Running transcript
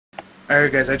Alright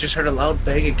guys, I just heard a loud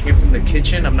bang. It came from the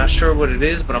kitchen. I'm not sure what it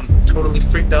is, but I'm totally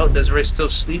freaked out. Desiree's still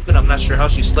sleeping. I'm not sure how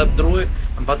she slept through it.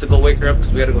 I'm about to go wake her up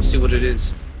because we gotta go see what it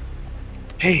is.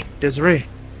 Hey, Desiree.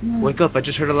 Wake up. I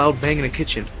just heard a loud bang in the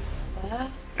kitchen.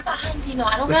 You know,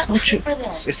 I don't got time for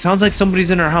this. It sounds like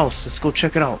somebody's in our house. Let's go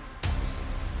check it out.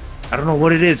 I don't know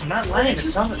what it is. I'm not lying. It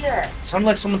sounds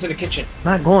like someone's in the kitchen. I'm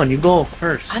not going. You go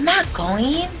first. I'm not going.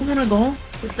 You wanna go?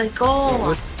 It's like,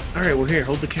 go. Alright, we're here.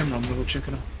 Hold the camera. I'm gonna go check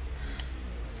it out.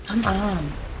 Come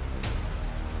on.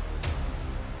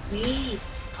 Wait.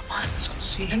 Come on, let's go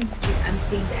see. I'm scared. I'm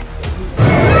staying back.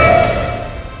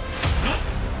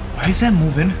 Why is that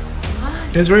moving?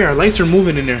 What? Desiree, our lights are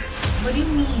moving in there. What do you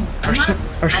mean?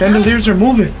 Our chandeliers are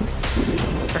moving.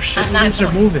 Our chandeliers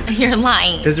are moving. You're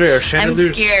lying. Desiree, our chandeliers.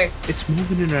 I'm scared. It's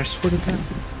moving in there, I swear to God.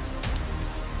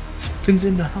 Something's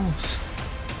in the house.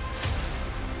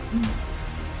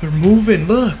 They're moving,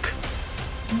 look.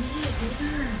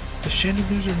 The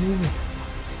chandeliers are moving.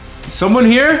 Is someone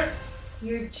here?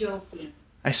 You're joking.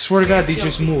 I swear to God, they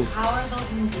just moved. How are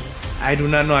those moving? I do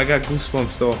not know. I got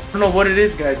goosebumps though. I don't know what it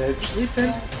is, guys. I'm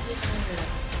sleeping.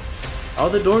 All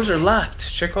the doors are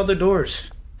locked. Check all the doors.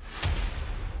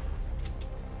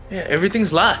 Yeah,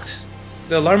 everything's locked.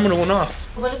 The alarm would have went off.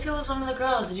 What if it was one of the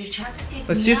girls? Did you check to see if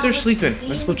Let's see if they're sleeping.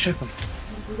 Let's go check them.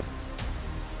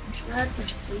 I'm sure they're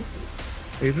sleeping.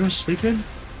 Are you girls sleeping?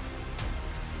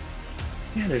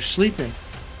 Yeah, they're sleeping.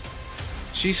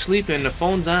 She's sleeping. The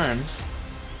phone's on.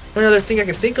 Only other thing I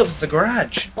can think of is the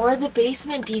garage. Or the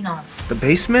basement, Dino. The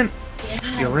basement?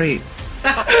 Yes. You're right.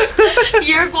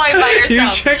 You're going by yourself. You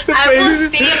check the I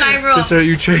basement? will stay in my room. That's right,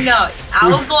 you check. No, I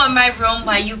will go in my room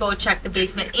while you go check the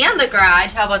basement and the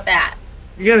garage. How about that?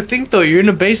 You gotta think though, you're in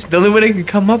the basement. The only way they can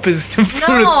come up is through the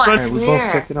front. I Alright, we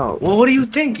both check it out. Well, what do you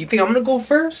think? You think I'm gonna go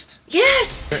first?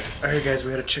 Yes. Alright guys,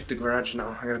 we gotta check the garage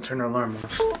now. I gotta turn our alarm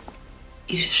off.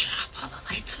 You should shut off all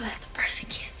the lights so that the person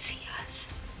can't see us.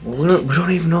 Well, we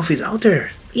don't even know if he's out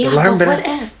there. Yeah, the alarm but what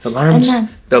if?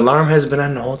 The alarm has been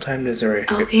on the whole time, Desiree.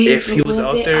 Okay, if he was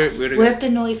out there, we'd what if the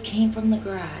noise came from the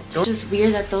garage? It's just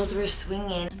weird that those were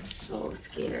swinging. I'm so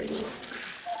scared.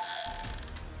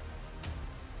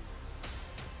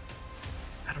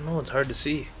 I don't know, it's hard to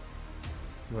see.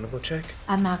 You wanna go check?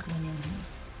 I'm not going in here.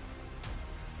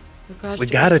 The garage We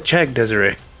doors- gotta check,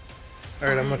 Desiree.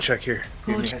 Alright, I'm gonna check here.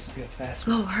 Go It check. has to be a fast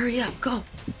Go, hurry up, go.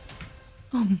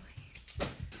 Oh my.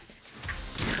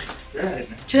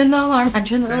 Turn the alarm on,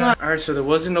 turn the alarm. Alright, so there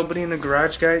wasn't nobody in the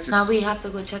garage, guys. Now we have to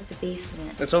go check the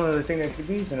basement. That's the only other thing that could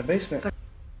be is in the basement.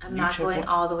 I'm You not check going what?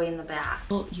 all the way in the back.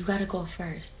 Well, you gotta go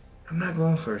first. I'm not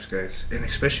going first, guys. And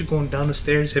especially going down the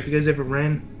stairs. Have you guys ever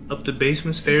ran up the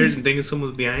basement stairs and thinking someone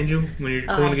was behind you when you're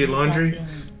going to get laundry?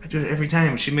 I do it every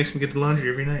time. She makes me get the laundry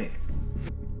every night.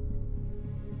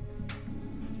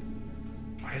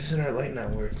 Why doesn't our light not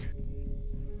work?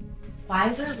 Why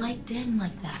is our light dim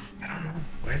like that? I don't know.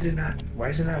 Why is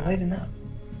it not lighting up?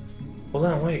 Hold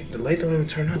on, wait. The light don't even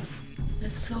turn on.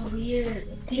 That's so weird.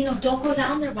 Dino, don't go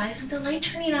down there. Why isn't the light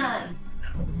turning on?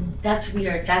 That's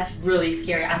weird. That's really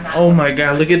scary. I'm not. Oh my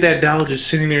God, look at that doll just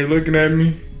sitting there looking at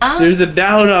me. There's a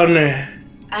doll down there.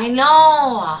 I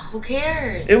know. Who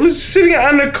cares? It was sitting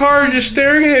on the car just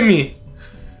staring at me.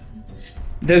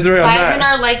 Desiree, Why isn't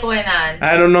our light going on?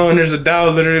 I don't know, and there's a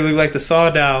doll literally like the Saw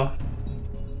doll.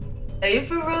 Are you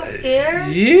for real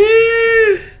scared?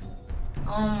 Yeah.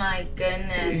 Oh my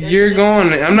goodness. You're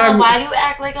going. I'm not. Why do you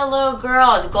act like a little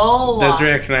girl? Go.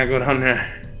 Desiree, can I go down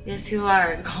there? Yes, you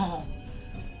are. Go.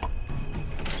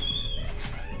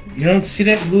 You don't see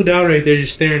that blue doll right there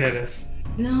just staring at us?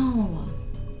 No.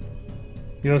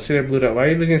 You don't see that blue doll? Why are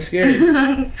you looking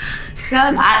scared?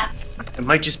 Shut up. It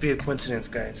might just be a coincidence,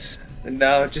 guys. And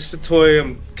now it's just a toy.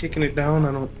 I'm kicking it down.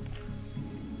 I don't.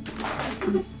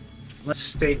 Let's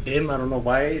stay dim. I don't know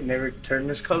why it never turned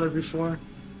this color before.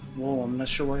 Whoa, I'm not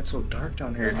sure why it's so dark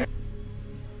down here. I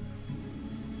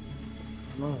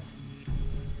don't know.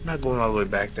 I'm not going all the way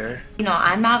back there. You know,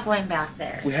 I'm not going back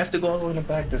there. We have to go all the way in the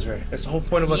back, Desiree. That's the whole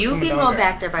point of us You coming can down go there.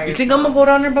 back there by yourself. You think I'm gonna go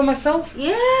down there by myself?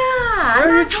 Yeah. Why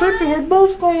are you tripping? We're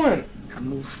both going. I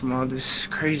moved from all this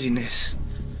craziness.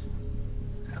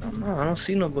 I don't know. I don't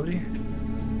see nobody.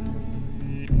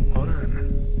 Hold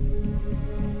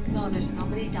on. No, there's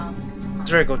nobody down there.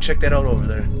 Desiree, go check that out over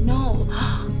there. No.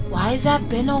 Why is that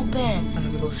bin open? Let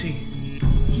me go see.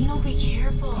 Dino, be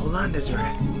careful. Hold on, Desiree.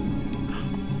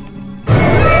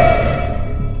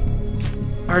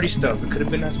 Party stuff. It could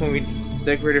have been that's when we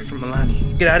decorated for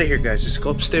Milani. Get out of here, guys. Just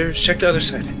go upstairs. Check the other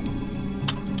side.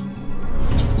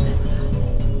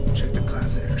 Check the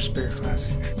closet or spare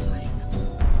closet.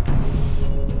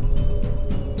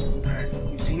 Alright.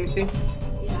 You see anything?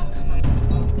 Yeah, come on. Let's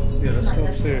go. Yeah, let's go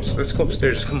upstairs. Let's go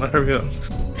upstairs. Come on, hurry up.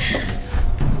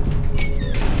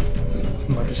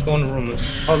 Come on, just go in the room.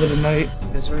 Let's call it a night.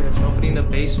 That's right. There's nobody in the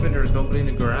basement. There's nobody in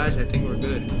the garage. I think we're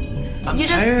good. I'm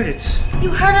tired. You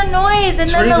heard a noise, and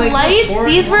then the like lights.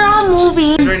 These were all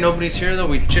moving. That's right. Nobody's here though.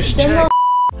 We just checked.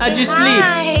 How'd you sleep?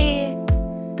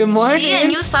 Good morning.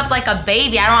 And you slept like a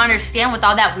baby. I don't understand with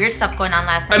all that weird stuff going on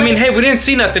last night. I mean, hey, we didn't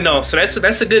see nothing though, so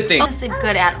that's a good thing. I didn't sleep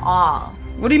good at all.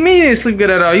 What do you mean you didn't sleep good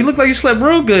at all? You look like you slept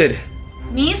real good.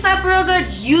 Me slept real good.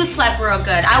 You slept real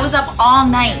good. I was up all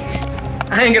night.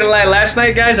 I ain't gonna lie. Last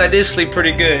night, guys, I did sleep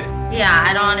pretty good. Yeah,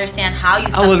 I don't understand how you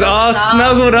slept. I was all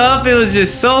snuggled up. It was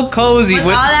just so cozy. With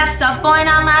all that stuff going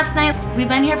on last night, we've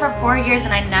been here for 4 years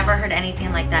and I never heard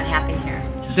anything like that happen here.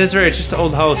 That's right. It's just an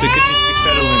old house. It could just be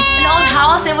settling. An old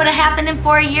house? It would have happened in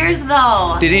 4 years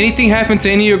though. Did anything happen to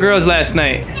any of your girls last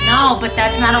night? No, but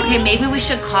that's not okay. Maybe we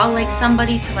should call like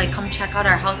somebody to like come check out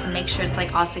our house and make sure it's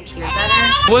like all secure better.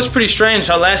 It was pretty strange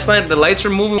how last night the lights were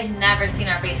moving. I've never seen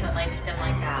our basement lights dim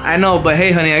like that. I know, but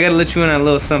hey, honey, I gotta let you in on a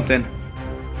little something.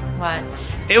 What?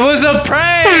 It was a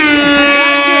prank.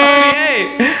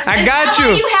 I got you.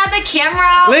 You had the camera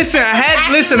out. Listen,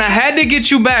 I had to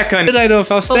get you back, honey. I know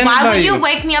if I was standing by you. But why would you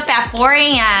wake me up at 4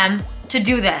 a.m. to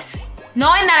do this?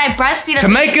 Knowing that I breastfeed to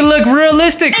make it look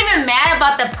realistic. I'm not even mad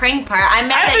about the prank part. I'm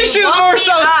mad that I think she was more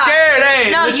so scared. Hey,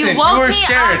 no, listen, you woke were me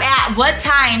scared. up at what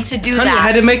time to do honey, that? I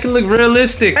had to make it look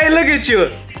realistic. Hey, look at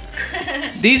you.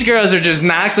 These girls are just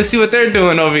knocked. Let's see what they're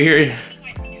doing over here.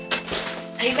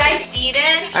 Are you guys eating?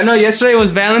 I know yesterday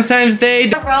was Valentine's Day.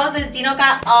 The roses. Dino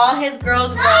got all his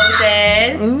girls'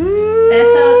 roses. Ooh,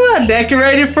 that's so I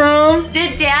decorated for him.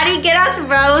 Did Daddy get us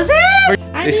roses?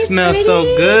 It smells so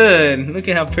good. Look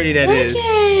at how pretty that is.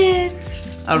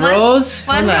 A rose?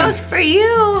 One rose for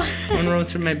you. One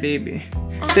rose for my baby.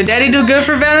 Did Daddy do good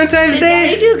for Valentine's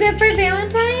Day? Did Daddy do good for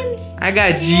Valentine's? I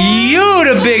got you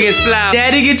the biggest flower.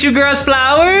 Daddy get you girls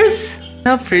flowers?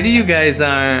 How pretty you guys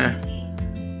are.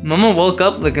 Mama woke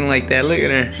up looking like that. Look at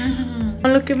her. Oh,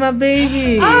 look at my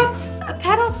baby. Oh, a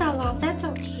petal fell off. That's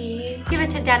okay. Give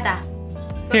it to Dada.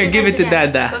 Here, give it to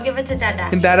Dada. Go give it to Dada.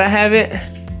 Can Dada have it?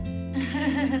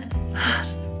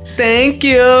 Thank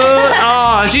you.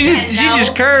 Oh, she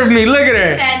just curved me. Look at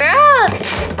her. Girls,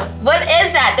 what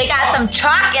is that? They got some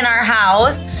chalk in our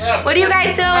house. What are you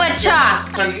guys doing with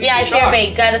chalk? Yeah, here,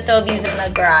 babe. Gotta throw these in the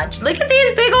garage. Look at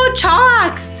these big old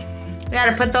chalks. We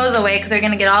gotta put those away because they're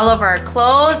gonna get all over our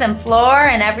clothes and floor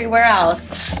and everywhere else.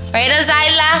 Right,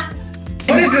 Azyla?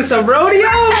 What is this, a rodeo?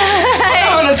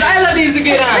 Oh, Azyla needs to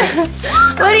get on.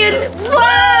 What are you?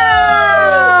 Whoa!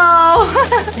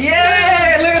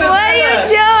 Yay! Look at what are you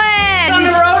doing? On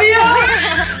the rodeo?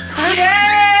 Yay!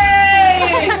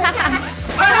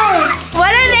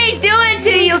 What are they doing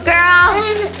to you, girl?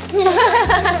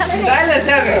 Azyla's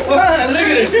having fun. Look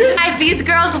at her. Guys, these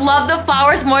girls love the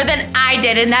flowers more than I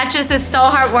did, and that just is so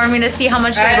heartwarming to see how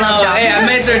much they love them. Hey, I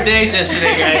made their days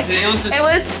yesterday, guys. It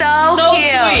was so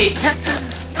cute. Sweet.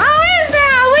 How is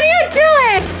that? What are you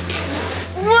doing?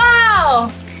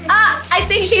 Wow. I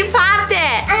think she popped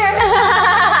it.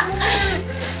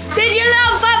 Did your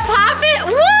little butt pop it?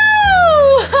 Woo!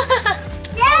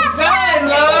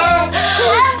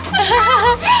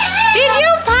 Did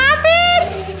you pop it?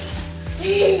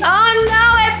 Oh no,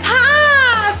 it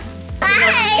popped!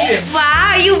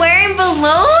 Wow, are you wearing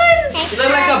balloons? You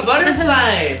look like a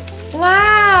butterfly.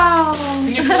 Wow.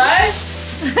 Can you fly?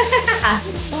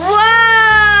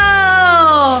 Whoa!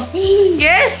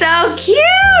 You're so cute!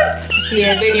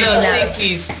 Yeah, big little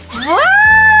piece. Whoa!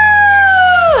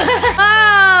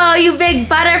 Oh, you big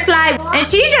butterfly. And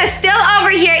she's just still over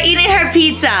here eating her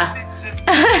pizza.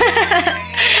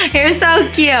 You're so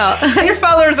cute. Your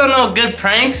followers don't know good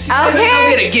pranks. You guys Okay. don't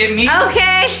get to get me.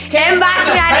 Okay. Inbox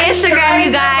me on Instagram,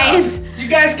 you guys. You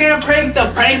guys can't prank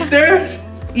the prankster.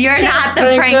 You're not the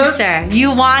prankster.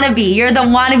 You wanna be. You're the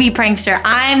wannabe prankster.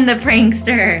 I'm the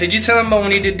prankster. Did you tell them about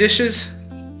when you did dishes?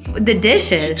 The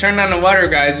dishes. Turned on the water,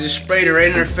 guys, and just sprayed it right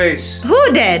in her face.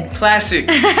 Who did? Classic.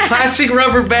 Classic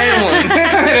rubber band one.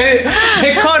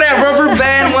 They call that rubber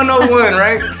band 101,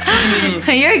 right?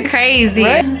 You're crazy.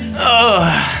 Right?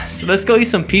 Oh, so let's go eat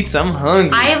some pizza. I'm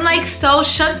hungry. I am like so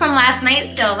shook from last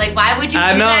night still. Like, why would you do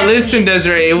that? I know, listen,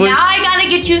 Desiree. It was... Now I gotta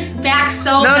get you back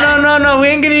so No, good. no. We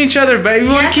ain't getting each other back. You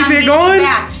want to keep it going?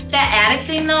 That attic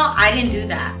thing, though, I didn't do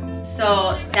that.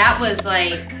 So that was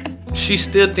like... She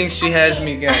still thinks she has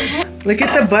me, guys. Look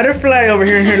at the butterfly over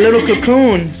here in her little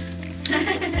cocoon.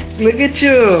 Look at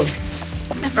you.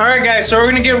 Alright guys, so we're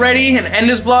gonna get ready and end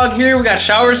this vlog here. We got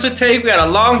showers to take. We got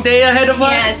a long day ahead of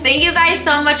us. Yes, thank you guys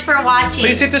so much for watching.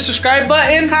 Please hit the subscribe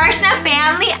button. Karshna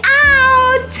family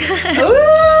out.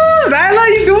 Ooh, Zyla,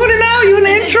 you doing it now? You in the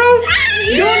intro?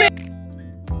 You doing it?